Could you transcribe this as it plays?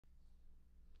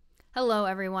Hello,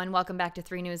 everyone. Welcome back to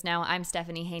 3 News Now. I'm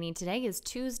Stephanie Haney. Today is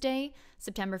Tuesday,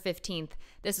 September 15th.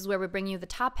 This is where we bring you the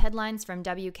top headlines from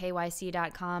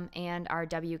WKYC.com and our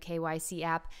WKYC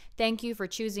app. Thank you for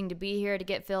choosing to be here to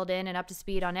get filled in and up to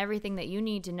speed on everything that you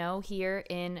need to know here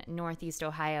in Northeast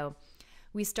Ohio.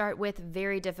 We start with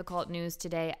very difficult news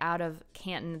today out of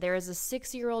Canton. There is a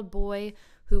 6-year-old boy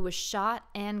who was shot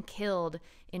and killed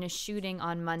in a shooting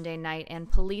on Monday night, and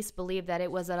police believe that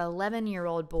it was an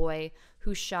 11-year-old boy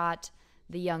who shot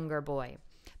the younger boy.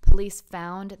 Police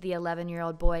found the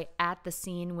 11-year-old boy at the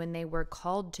scene when they were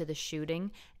called to the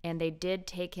shooting, and they did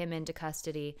take him into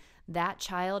custody. That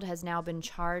child has now been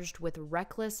charged with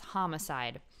reckless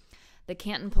homicide. The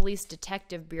Canton Police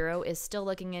Detective Bureau is still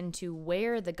looking into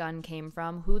where the gun came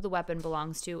from, who the weapon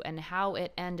belongs to, and how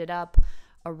it ended up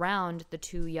around the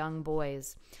two young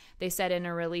boys. They said in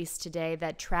a release today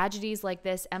that tragedies like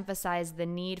this emphasize the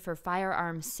need for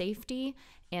firearm safety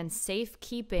and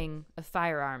safekeeping of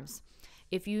firearms.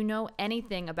 If you know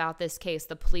anything about this case,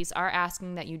 the police are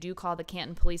asking that you do call the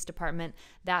Canton Police Department.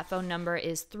 That phone number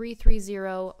is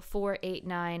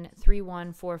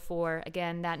 330-489-3144.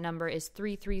 Again, that number is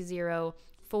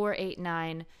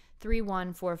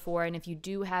 330-489-3144. And if you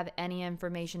do have any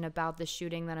information about the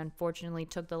shooting that unfortunately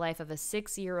took the life of a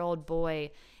 6-year-old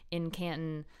boy in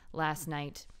Canton last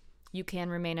night, you can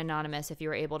remain anonymous if you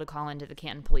are able to call into the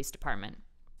Canton Police Department.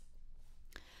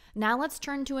 Now let's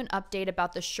turn to an update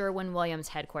about the Sherwin-Williams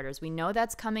headquarters. We know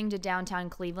that's coming to downtown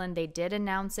Cleveland. They did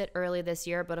announce it early this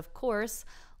year, but of course,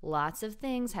 lots of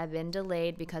things have been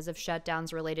delayed because of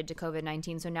shutdowns related to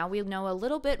COVID-19. So now we know a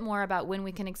little bit more about when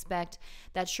we can expect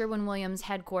that Sherwin-Williams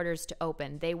headquarters to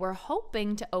open. They were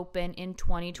hoping to open in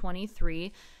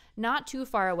 2023, not too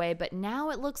far away, but now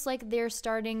it looks like they're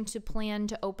starting to plan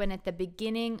to open at the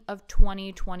beginning of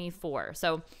 2024.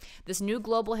 So this new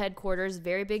global headquarters,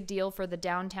 very big deal for the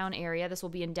downtown area. This will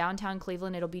be in downtown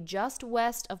Cleveland. It'll be just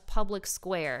west of Public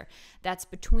Square. That's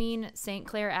between St.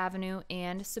 Clair Avenue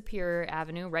and Superior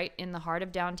Avenue, right in the heart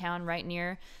of downtown, right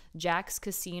near Jack's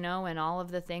Casino and all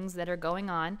of the things that are going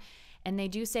on. And they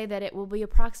do say that it will be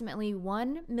approximately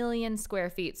 1 million square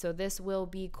feet. So this will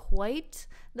be quite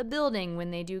the building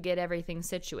when they do get everything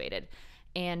situated.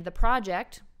 And the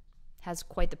project has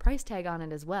quite the price tag on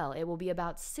it as well. It will be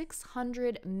about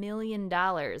 $600 million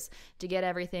to get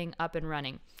everything up and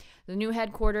running. The new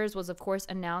headquarters was, of course,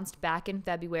 announced back in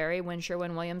February when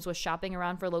Sherwin-Williams was shopping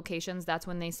around for locations. That's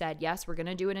when they said, yes, we're going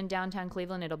to do it in downtown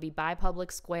Cleveland. It'll be by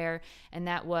Public Square, and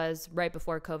that was right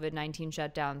before COVID-19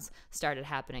 shutdowns started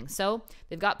happening. So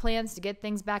they've got plans to get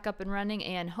things back up and running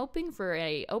and hoping for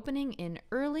an opening in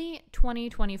early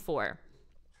 2024.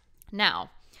 Now,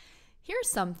 here's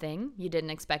something you didn't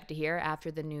expect to hear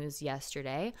after the news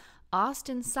yesterday.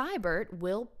 Austin Seibert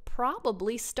will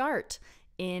probably start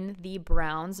in the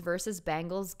Browns versus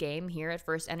Bengals game here at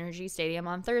First Energy Stadium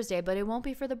on Thursday, but it won't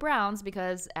be for the Browns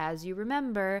because, as you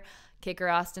remember, kicker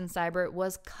Austin Seibert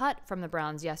was cut from the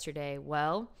Browns yesterday.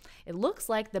 Well, it looks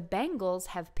like the Bengals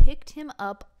have picked him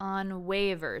up on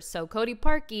waivers. So Cody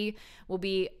Parkey will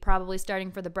be probably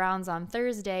starting for the Browns on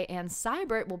Thursday, and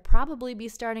Seibert will probably be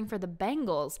starting for the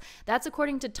Bengals. That's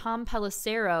according to Tom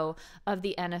Pelissero of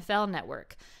the NFL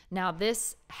Network. Now,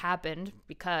 this happened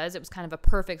because it was kind of a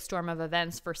perfect storm of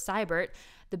events for Seibert.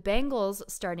 The Bengals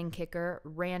starting kicker,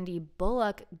 Randy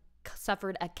Bullock,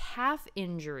 suffered a calf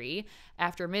injury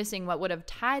after missing what would have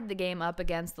tied the game up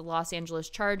against the Los Angeles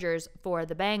Chargers for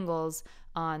the Bengals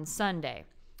on Sunday.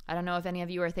 I don't know if any of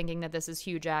you are thinking that this is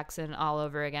Hugh Jackson all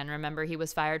over again. Remember, he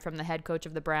was fired from the head coach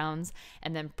of the Browns,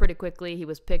 and then pretty quickly he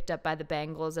was picked up by the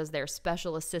Bengals as their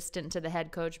special assistant to the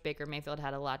head coach. Baker Mayfield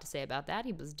had a lot to say about that.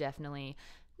 He was definitely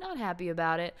not happy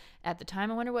about it at the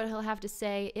time. I wonder what he'll have to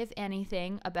say, if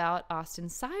anything, about Austin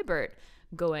Seibert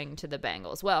going to the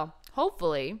Bengals. Well,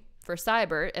 hopefully, for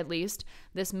Seibert, at least,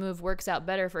 this move works out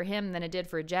better for him than it did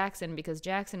for Jackson, because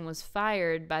Jackson was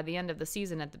fired by the end of the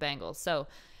season at the Bengals. So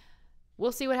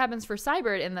we'll see what happens for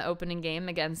Seibert in the opening game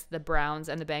against the Browns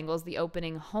and the Bengals, the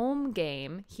opening home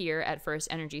game here at First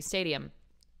Energy Stadium.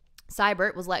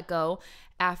 Seibert was let go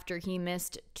after he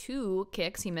missed 2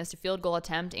 kicks. He missed a field goal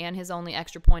attempt and his only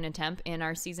extra point attempt in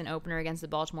our season opener against the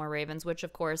Baltimore Ravens, which,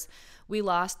 of course, we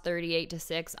lost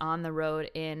 38-6 on the road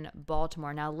in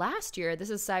Baltimore. Now, last year, this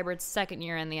is Seibert's second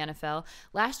year in the NFL.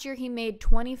 Last year, he made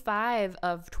 25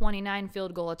 of 29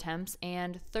 field goal attempts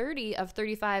and 30 of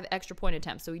 35 extra point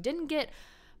attempts. So he didn't get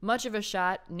much of a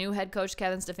shot. New head coach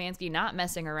Kevin Stefanski not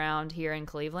messing around here in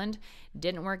Cleveland.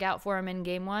 Didn't work out for him in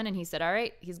game 1, and he said, all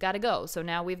right, he's got to go. So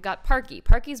now we've got Parkey.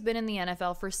 Parkey's been in the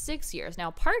NFL for 6 years.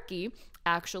 Now, Parkey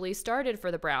actually started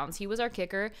for the Browns. He was our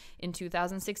kicker in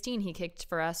 2016. He kicked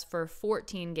for us for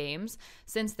 14 games.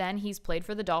 Since then, he's played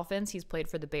for the Dolphins, he's played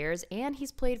for the Bears, and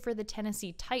he's played for the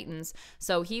Tennessee Titans.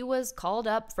 So he was called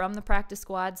up from the practice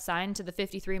squad, signed to the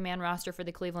 53-man roster for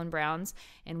the Cleveland Browns,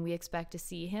 and we expect to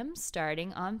see him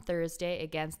starting on Thursday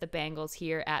against the Bengals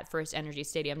here at First Energy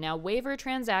Stadium. Now, waiver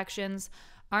transactions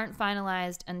aren't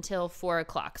finalized until 4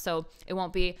 o'clock. So it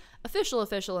won't be official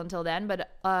until then, but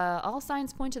all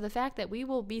signs point to the fact that we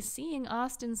will be seeing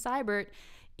Austin Seibert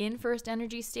in First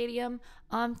Energy Stadium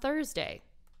on Thursday.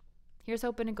 Here's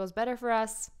hoping it goes better for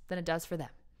us than it does for them.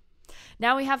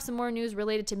 Now we have some more news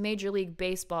related to Major League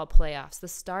Baseball playoffs. The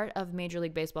start of Major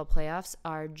League Baseball playoffs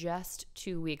are just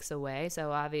 2 weeks away,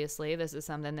 so obviously this is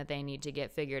something that they need to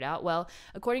get figured out. Well,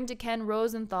 according to Ken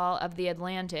Rosenthal of The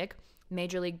Atlantic,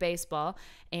 Major League Baseball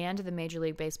and the Major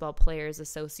League Baseball Players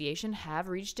Association have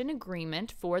reached an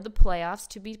agreement for the playoffs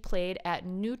to be played at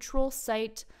neutral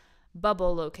site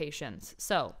bubble locations.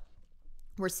 So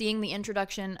we're seeing the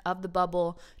introduction of the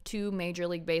bubble to Major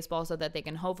League Baseball so that they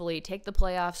can hopefully take the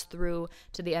playoffs through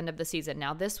to the end of the season.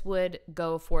 Now, this would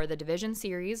go for the Division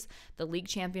Series, the League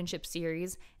Championship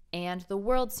Series, and the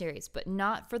World Series, but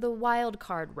not for the wild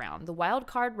card round. The wild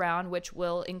card round, which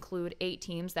will include 8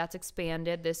 teams, that's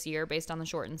expanded this year based on the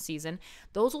shortened season.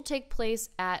 Those will take place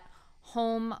at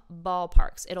home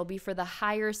ballparks. It'll be for the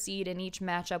higher seed, and each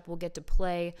matchup will get to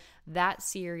play that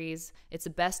series. It's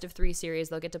a best of 3 series.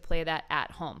 They'll get to play that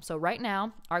at home. So right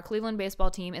now, our Cleveland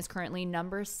baseball team is currently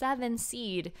number 7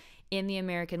 seed in the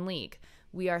American League.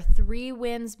 We are 3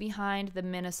 wins behind the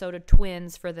Minnesota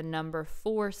Twins for the number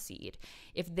 4 seed.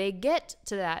 If they get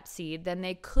to that seed, then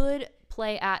they could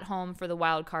play at home for the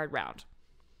wild card round.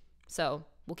 So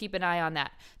we'll keep an eye on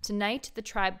that. Tonight, the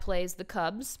Tribe plays the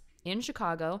Cubs in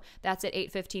Chicago. That's at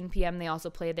 8:15 p.m. They also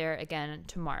play there again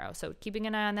tomorrow. So keeping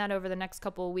an eye on that over the next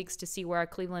couple of weeks to see where our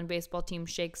Cleveland baseball team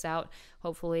shakes out,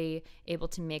 hopefully able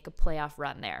to make a playoff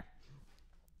run there.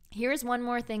 Here's one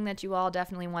more thing that you all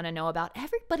definitely want to know about.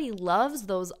 Everybody loves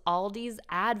those Aldi's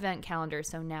advent calendars,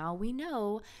 so now we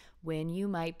know when you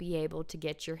might be able to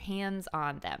get your hands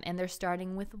on them. And they're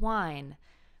starting with wine,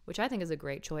 which I think is a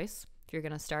great choice. If you're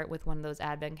going to start with one of those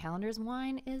advent calendars,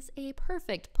 wine is a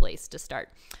perfect place to start.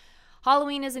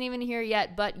 Halloween isn't even here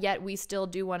yet, but yet we still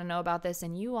do want to know about this,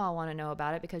 and you all want to know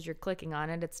about it because you're clicking on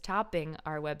it. It's topping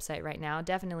our website right now,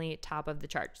 definitely top of the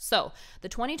chart. So the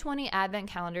 2020 Advent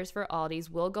calendars for Aldi's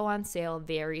will go on sale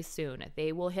very soon.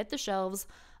 They will hit the shelves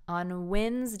on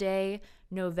Wednesday,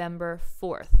 November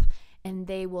 4th. And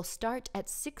they will start at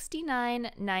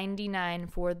 $69.99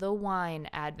 for the wine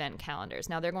advent calendars.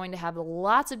 Now, they're going to have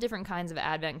lots of different kinds of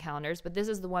advent calendars, but this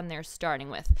is the one they're starting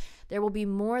with. There will be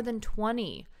more than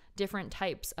 20 different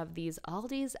types of these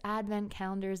Aldi's advent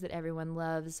calendars that everyone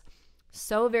loves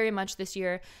so very much this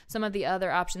year. Some of the other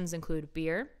options include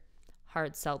beer,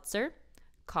 hard seltzer,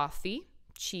 coffee,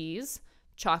 cheese,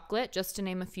 chocolate, just to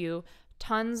name a few.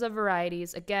 Tons of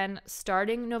varieties, again,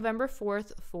 starting November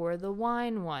 4th for the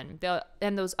wine one.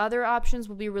 And those other options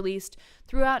will be released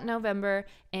throughout November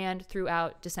and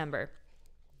throughout December.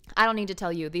 I don't need to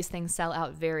tell you, these things sell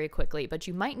out very quickly, but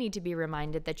you might need to be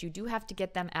reminded that you do have to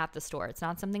get them at the store. It's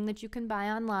not something that you can buy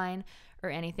online or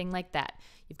anything like that.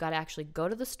 You've got to actually go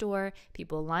to the store.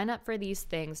 People line up for these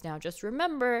things. Now, just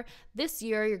remember, this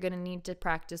year you're going to need to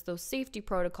practice those safety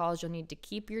protocols. You'll need to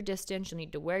keep your distance. You'll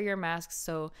need to wear your masks.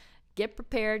 So get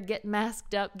prepared, get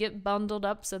masked up, get bundled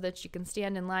up so that you can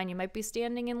stand in line. You might be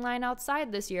standing in line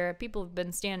outside this year. People have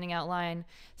been standing in line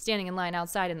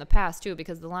outside in the past too,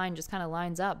 because the line just kind of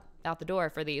lines up out the door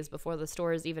for these before the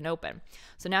stores even open.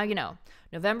 So now you know.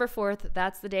 November 4th,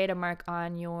 that's the day to mark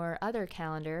on your other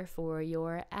calendar for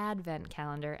your advent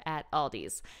calendar at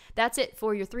Aldi's. That's it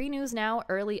for your 3 News Now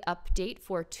early update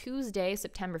for Tuesday,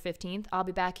 September 15th. I'll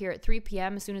be back here at 3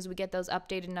 p.m. as soon as we get those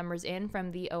updated numbers in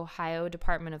from the Ohio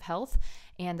Department of Health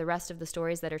and the rest of the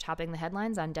stories that are topping the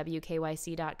headlines on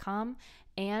WKYC.com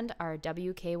and our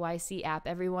WKYC app.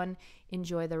 Everyone,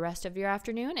 enjoy the rest of your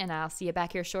afternoon, and I'll see you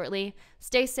back here shortly.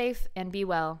 Stay safe and be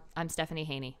well. I'm Stephanie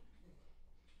Haney.